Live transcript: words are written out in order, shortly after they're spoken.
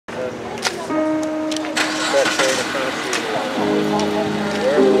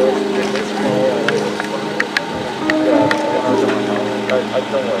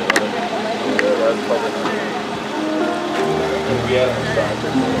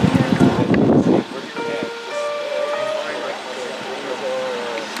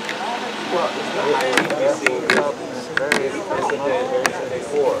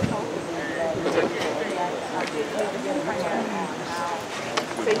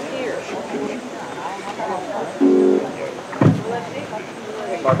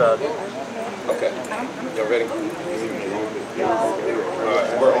Okay. Y'all ready?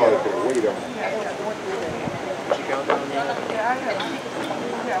 We're on.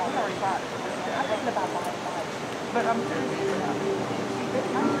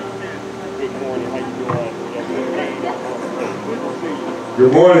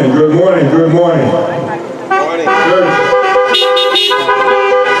 Good morning, good morning, good morning. Morning.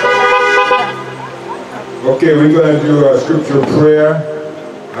 Okay, we're going to do a scripture prayer.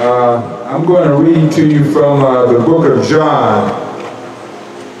 I'm going to read to you from the book of John,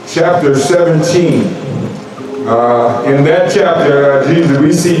 chapter 17. In that chapter,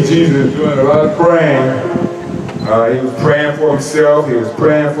 we see Jesus doing a lot of praying. He was praying for himself. He was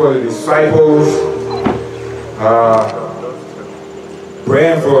praying for the disciples.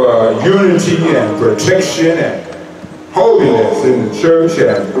 Praying for unity and protection and holiness in the church.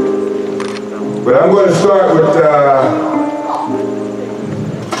 But I'm going to start with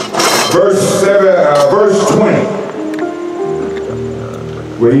verse 20,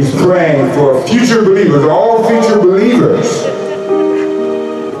 where he's praying for future believers, all future believers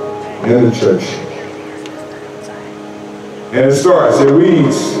in the church. And it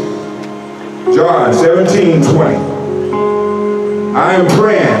reads, John 17:20. I am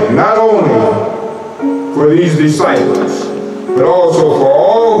praying not only for these disciples, but also for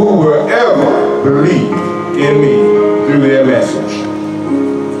all who will ever believe in me through their message.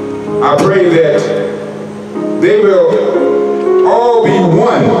 I pray that they will all be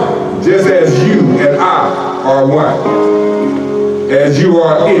one, just as you and I are one, as you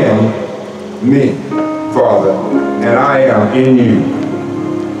are in me, Father, and I am in you.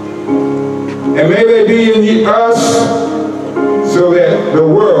 And may they be in us, so that the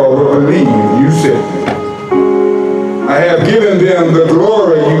world will believe you sent me. I have given them the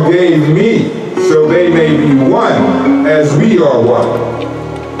glory you gave me, so they may be one as we are one.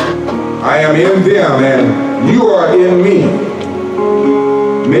 I am in them and you are in me.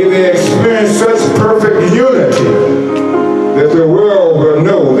 May they experience such perfect unity that the world will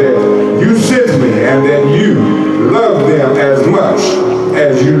know that you sent me and that you love them as much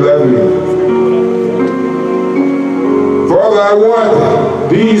as you love me. Father, I want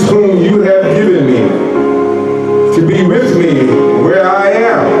these whom you have given me to be with me where I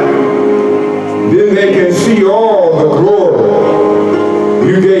am. Then they can see all the glory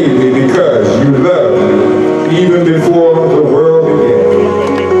you gave me because you loved me even before the world began.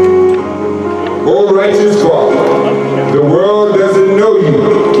 O righteous Father, the world doesn't know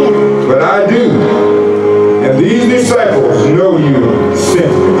you, but I do. And these disciples know you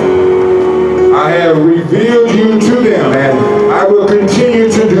sent me. I have revealed you to them, and I will continue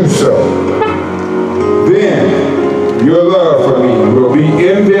to do so. Then your love for me will be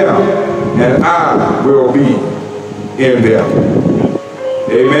in them, and I will be in them.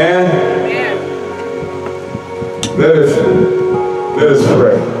 Amen? Amen. Let us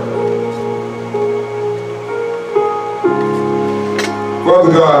pray.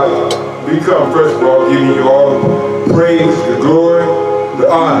 Father God, we come first of all giving you all the praise, the glory, the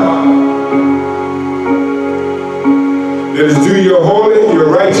honor. That is due your holy, your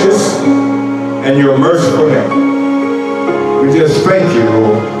righteous, and your merciful name. We just thank you,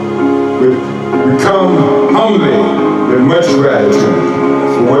 Lord. We come humbly with much gratitude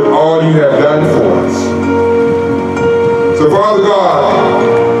for what all you have done for us. So, Father God,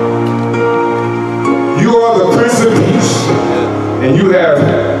 you are the Prince of Peace, and you have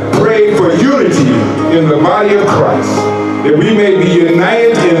prayed for unity in the body of Christ, that we may be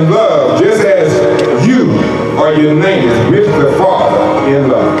united in love, just as you are united with the Father in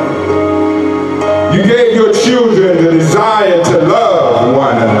love. You gave your children the desire to love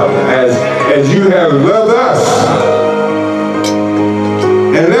one another as you have loved us.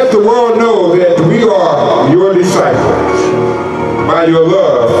 And let the world know that we are your disciples by your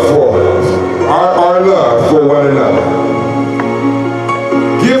love for our love for one another.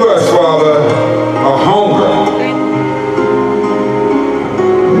 Give us, Father, a hunger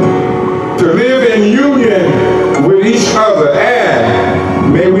to live in union with each other,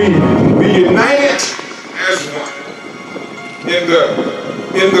 and may we be united as one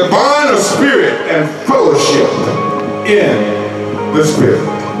in the bond of spirit and fellowship in the Spirit.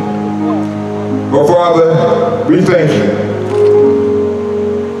 Oh, Father, we thank you.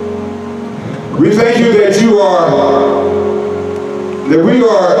 We thank you that we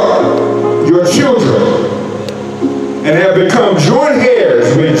are your children and have become joint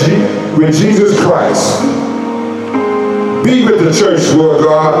heirs with Jesus Christ. Be with the church, Lord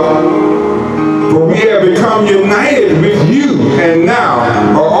God, for we have become united with you and now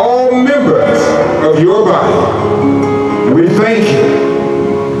are all members of your body. And we thank you.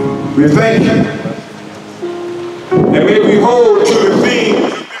 We thank you. And may we hold to the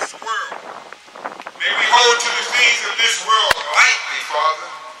things of this world. May we hold to the things of this world lightly, Father,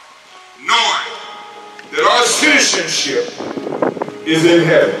 knowing that our citizenship is in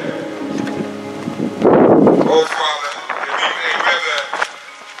heaven. Oh, Father, that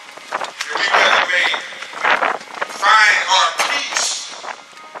we may find our peace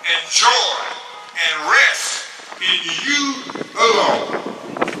and joy and rest in you alone.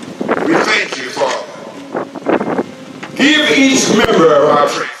 We thank you, Father. Give each member of our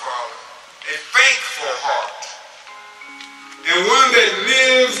church, Father, a thankful heart and one that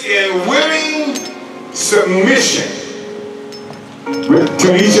lives in willing submission to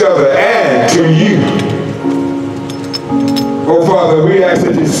each other and to you. Oh, Father, we ask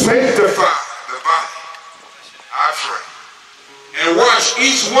that you sanctify the body, I pray, and wash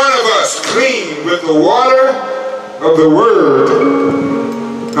each one of us clean with the water of the Word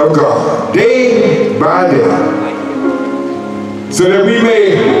of God, day by day, so that we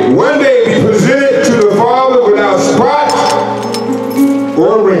may one day be presented to the Father without spot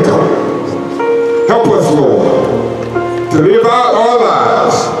or wrinkle. Help us, Lord, to live out our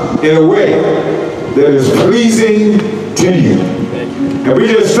lives in a way that is pleasing to you. And we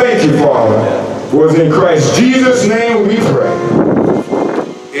just thank you, Father, for it's in Christ Jesus' name we pray.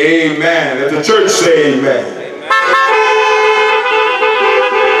 Amen. Let the church say amen.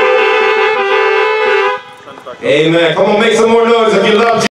 Amen. Come on, make some more noise if you love Jesus.